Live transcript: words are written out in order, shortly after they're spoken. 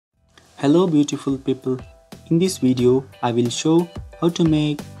Hello beautiful people, in this video I will show how to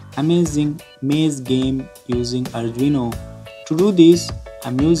make amazing maze game using Arduino. To do this I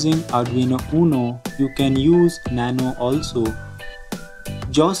am using Arduino Uno. You can use Nano also.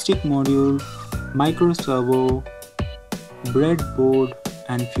 Joystick module, micro servo, breadboard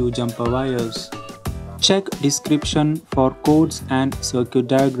and few jumper wires. Check description for codes and circuit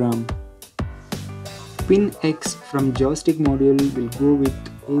diagram. Pin X from joystick module will go with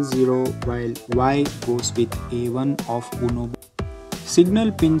A0 while Y goes with A1 of Uno.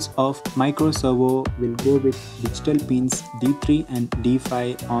 Signal pins of micro servo will go with digital pins D3 and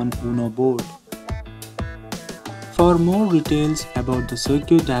D5 on Uno board. For more details about the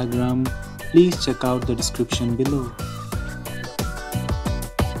circuit diagram, please check out the description below.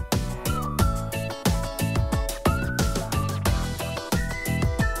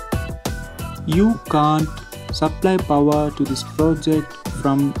 You can't supply power to this project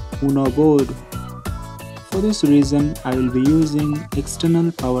from Uno board. For this reason, I will be using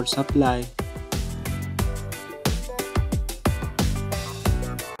external power supply.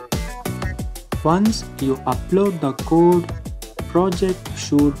 Once you upload the code, project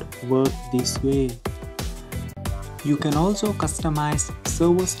should work this way. You can also customize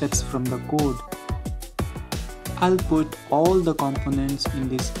servo steps from the code. I'll put all the components in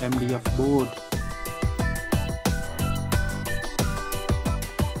this MDF board.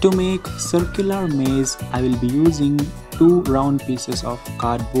 To make circular maze, I will be using 2 round pieces of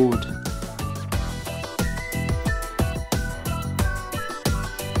cardboard.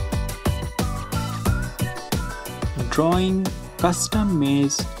 Drawing custom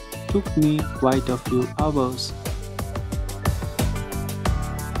maze took me quite a few hours.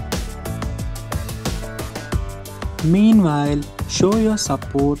 Meanwhile, show your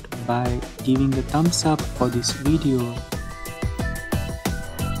support by giving a thumbs up for this video.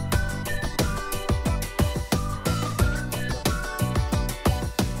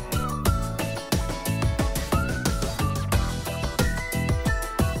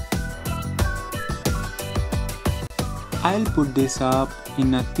 I'll put this up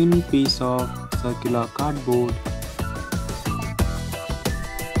in a thin piece of circular cardboard.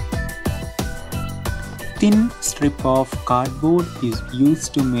 Thin strip of cardboard is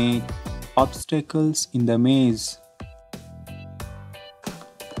used to make obstacles in the maze.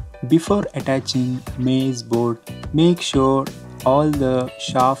 Before attaching maze board, make sure all the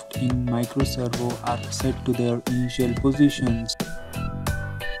shafts in micro servo are set to their initial positions.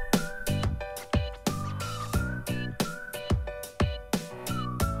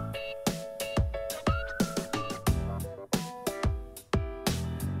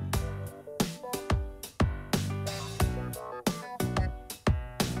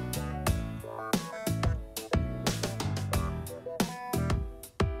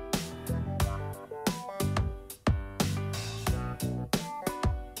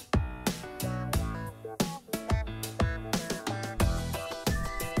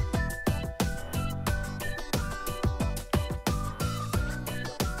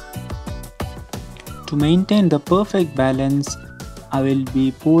 To maintain the perfect balance, I will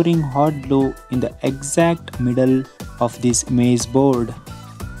be pouring hot glue in the exact middle of this maze board.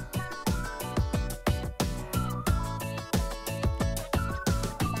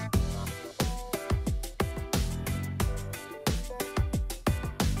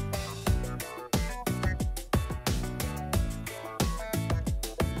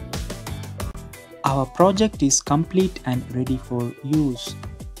 Our project is complete and ready for use.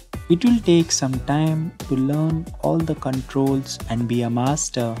 It will take some time to learn all the controls and be a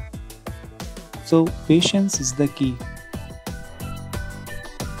master. So patience is the key.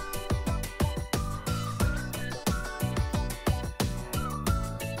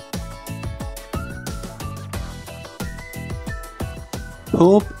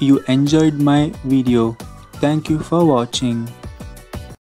 Hope you enjoyed my video. Thank you for watching.